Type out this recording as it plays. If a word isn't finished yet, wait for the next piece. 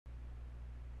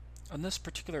On this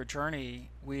particular journey,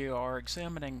 we are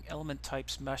examining element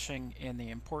types meshing and the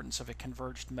importance of a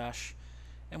converged mesh.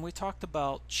 And we talked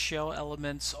about shell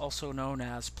elements, also known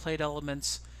as plate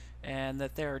elements, and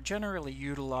that they are generally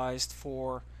utilized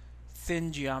for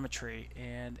thin geometry.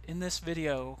 And in this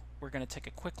video, we're going to take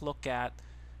a quick look at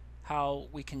how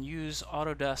we can use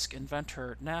Autodesk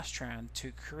Inventor Nastran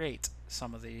to create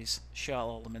some of these shell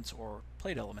elements or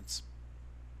plate elements.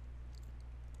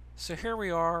 So here we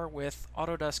are with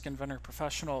Autodesk Inventor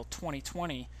Professional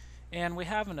 2020, and we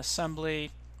have an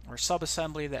assembly or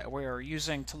subassembly that we are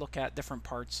using to look at different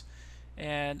parts.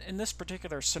 And in this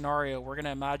particular scenario, we're going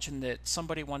to imagine that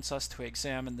somebody wants us to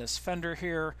examine this fender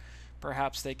here.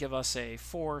 Perhaps they give us a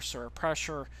force or a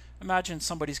pressure. Imagine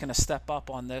somebody's going to step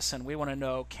up on this, and we want to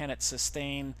know, can it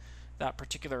sustain that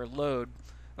particular load?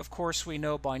 Of course, we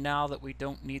know by now that we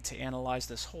don't need to analyze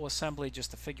this whole assembly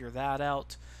just to figure that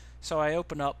out. So I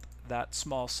open up that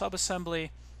small subassembly,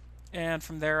 and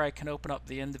from there I can open up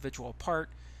the individual part,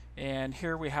 and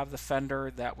here we have the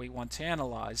fender that we want to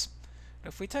analyze.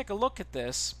 If we take a look at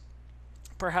this,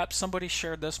 perhaps somebody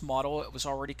shared this model, it was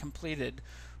already completed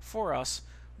for us.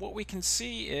 What we can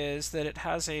see is that it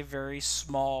has a very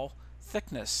small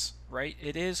thickness, right?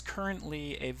 It is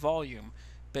currently a volume,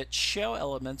 but shell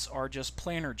elements are just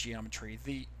planar geometry.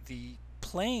 The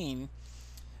plane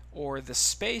or the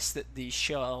space that these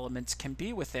shell elements can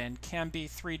be within can be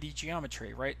 3D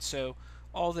geometry, right? So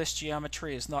all this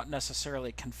geometry is not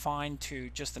necessarily confined to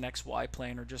just an XY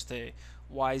plane or just a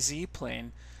YZ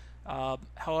plane.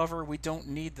 However, we don't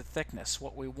need the thickness.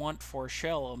 What we want for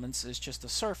shell elements is just a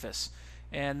surface.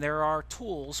 And there are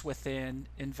tools within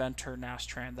Inventor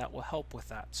Nastran that will help with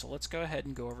that. So let's go ahead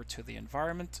and go over to the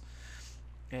environment.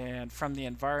 And from the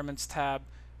environments tab,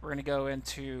 we're going to go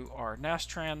into our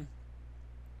Nastran.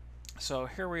 So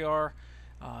here we are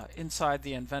inside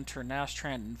the Inventor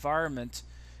Nastran environment,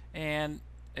 and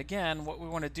again what we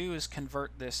want to do is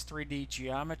convert this 3D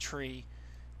geometry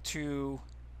to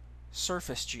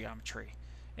surface geometry.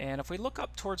 And if we look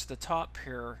up towards the top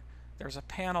here, there's a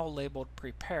panel labeled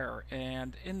Prepare,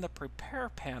 and in the Prepare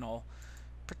panel,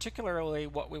 particularly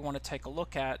what we want to take a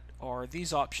look at are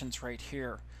these options right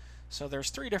here. So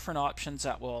there's three different options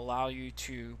that will allow you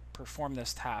to perform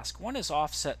this task. One is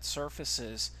offset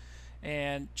surfaces.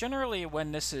 And generally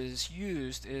when this is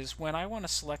used is when I want to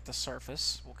select a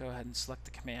surface. We'll go ahead and select the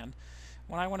command.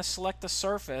 When I want to select the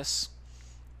surface,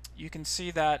 you can see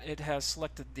that it has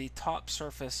selected the top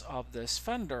surface of this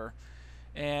fender.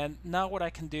 And now what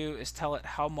I can do is tell it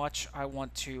how much I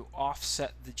want to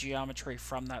offset the geometry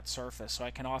from that surface. So I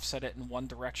can offset it in one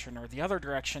direction or the other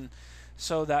direction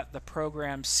so that the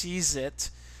program sees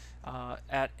it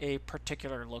at a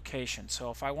particular location. So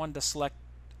if I wanted to select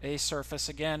a surface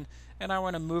again and I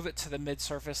want to move it to the mid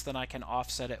surface, then I can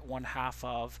offset it 1/2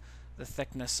 of the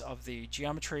thickness of the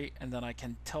geometry, and then I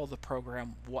can tell the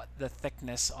program what the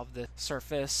thickness of the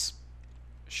surface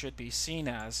should be seen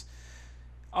as.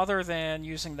 Other than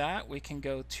using that, we can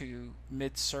go to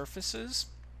mid surfaces,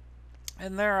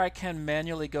 and there I can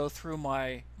manually go through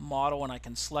my model and I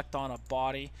can select on a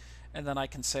body, and then I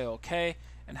can say OK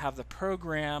and have the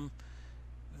program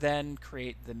then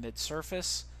create the mid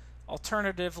surface.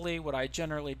 Alternatively, what I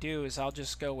generally do is I'll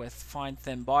just go with fine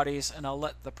thin bodies, and I'll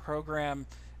let the program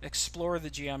explore the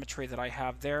geometry that I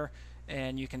have there,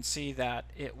 and you can see that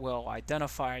it will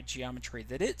identify geometry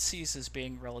that it sees as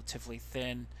being relatively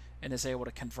thin and is able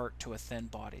to convert to a thin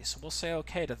body. So we'll say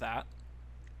OK to that.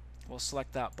 We'll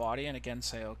select that body and again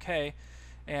say OK,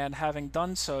 and having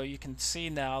done so, you can see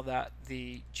now that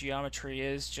the geometry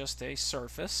is just a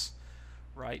surface,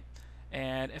 right?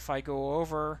 And if I go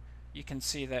over, you can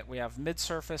see that we have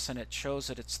mid-surface and it shows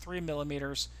that it's 3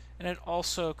 millimeters, and it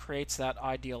also creates that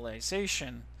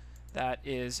idealization that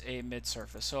is a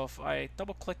mid-surface. So if I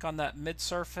double click on that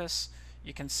mid-surface,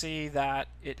 you can see that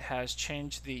it has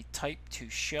changed the type to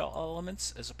shell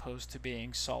elements as opposed to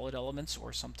being solid elements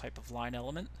or some type of line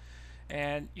element.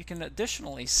 And you can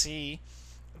additionally see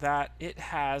that it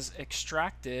has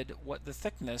extracted what the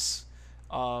thickness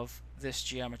of this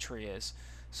geometry is.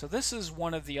 So this is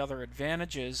one of the other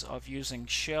advantages of using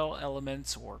shell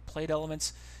elements or plate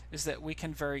elements, is that we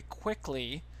can very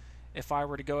quickly, if I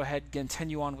were to go ahead and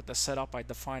continue on with the setup, I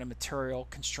define a material,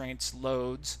 constraints,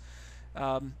 loads,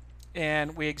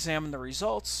 and we examine the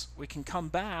results. We can come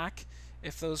back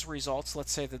if those results,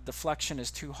 let's say the deflection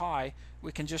is too high,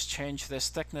 we can just change this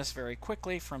thickness very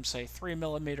quickly from say 3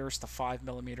 millimeters to 5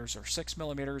 millimeters or 6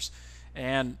 millimeters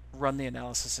and run the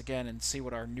analysis again and see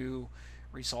what our new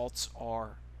results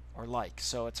are like.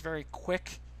 So it's very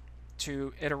quick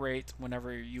to iterate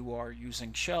whenever you are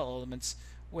using shell elements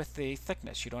with the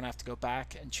thickness. You don't have to go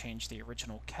back and change the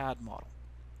original CAD model.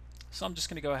 So I'm just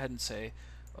going to go ahead and say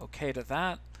OK to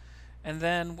that. And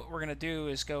then what we're going to do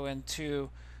is go into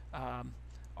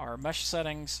our mesh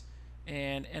settings,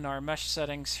 and in our mesh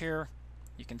settings here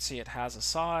you can see it has a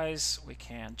size. We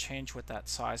can change what that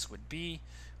size would be.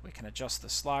 We can adjust the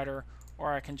slider,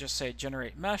 or I can just say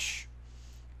generate mesh,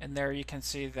 and there you can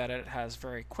see that it has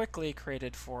very quickly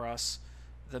created for us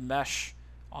the mesh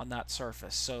on that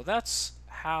surface. So that's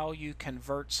how you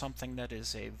convert something that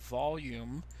is a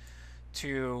volume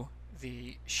to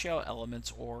the shell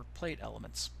elements or plate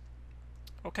elements.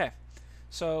 Okay,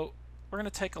 so we're going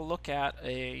to take a look at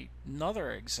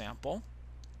another example.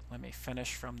 Let me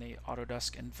finish from the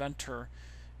Autodesk Inventor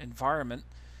environment.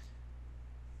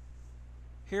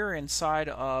 Here inside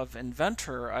of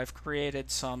Inventor, I've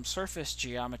created some surface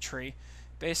geometry.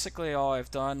 Basically all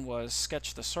I've done was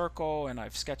sketch the circle, and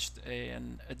I've sketched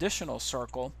an additional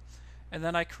circle, and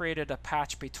then I created a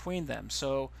patch between them.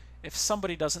 So if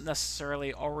somebody doesn't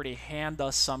necessarily already hand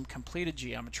us some completed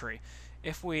geometry,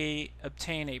 if we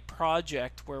obtain a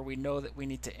project where we know that we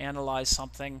need to analyze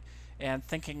something, and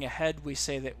thinking ahead we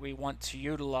say that we want to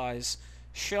utilize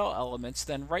shell elements,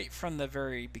 then right from the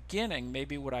very beginning,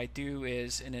 maybe what I do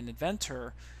is in an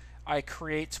Inventor, I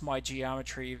create my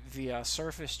geometry via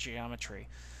surface geometry.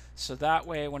 So that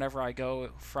way whenever I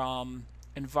go from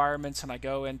environments and I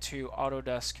go into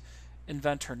Autodesk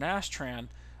Inventor Nastran,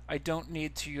 I don't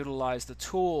need to utilize the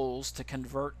tools to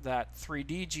convert that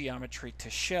 3D geometry to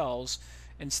shells.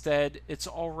 Instead, it's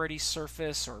already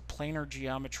surface or planar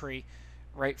geometry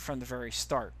right from the very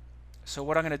start. So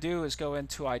what I'm going to do is go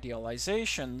into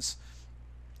idealizations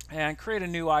and create a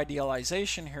new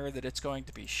idealization here that it's going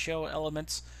to be shell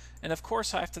elements. And of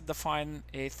course I have to define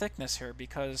a thickness here,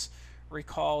 because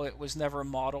recall it was never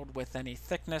modeled with any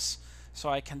thickness. So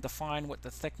I can define what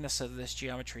the thickness of this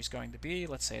geometry is going to be.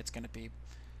 Let's say it's going to be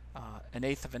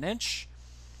 1/8 of an inch.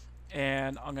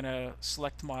 And I'm going to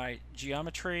select my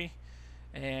geometry,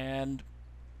 and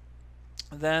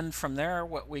then from there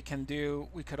what we can do,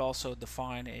 we could also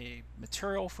define a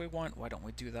material if we want. Why don't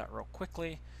we do that real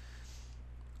quickly?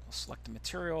 We'll select the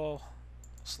material,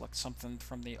 we'll select something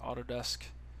from the Autodesk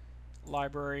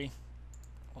library,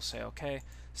 we'll say OK.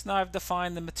 So now I've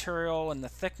defined the material and the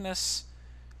thickness.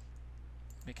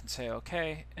 We can say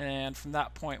OK, and from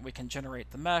that point we can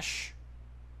generate the mesh,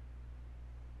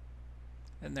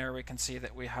 and there we can see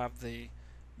that we have the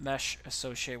mesh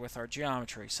associated with our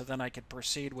geometry. So then I could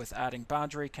proceed with adding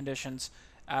boundary conditions,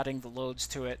 adding the loads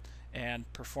to it,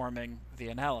 and performing the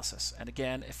analysis. And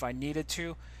again, if I needed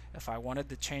to, if I wanted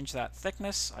to change that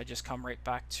thickness, I just come right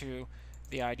back to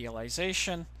the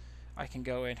idealization. I can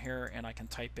go in here and I can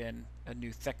type in a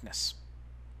new thickness.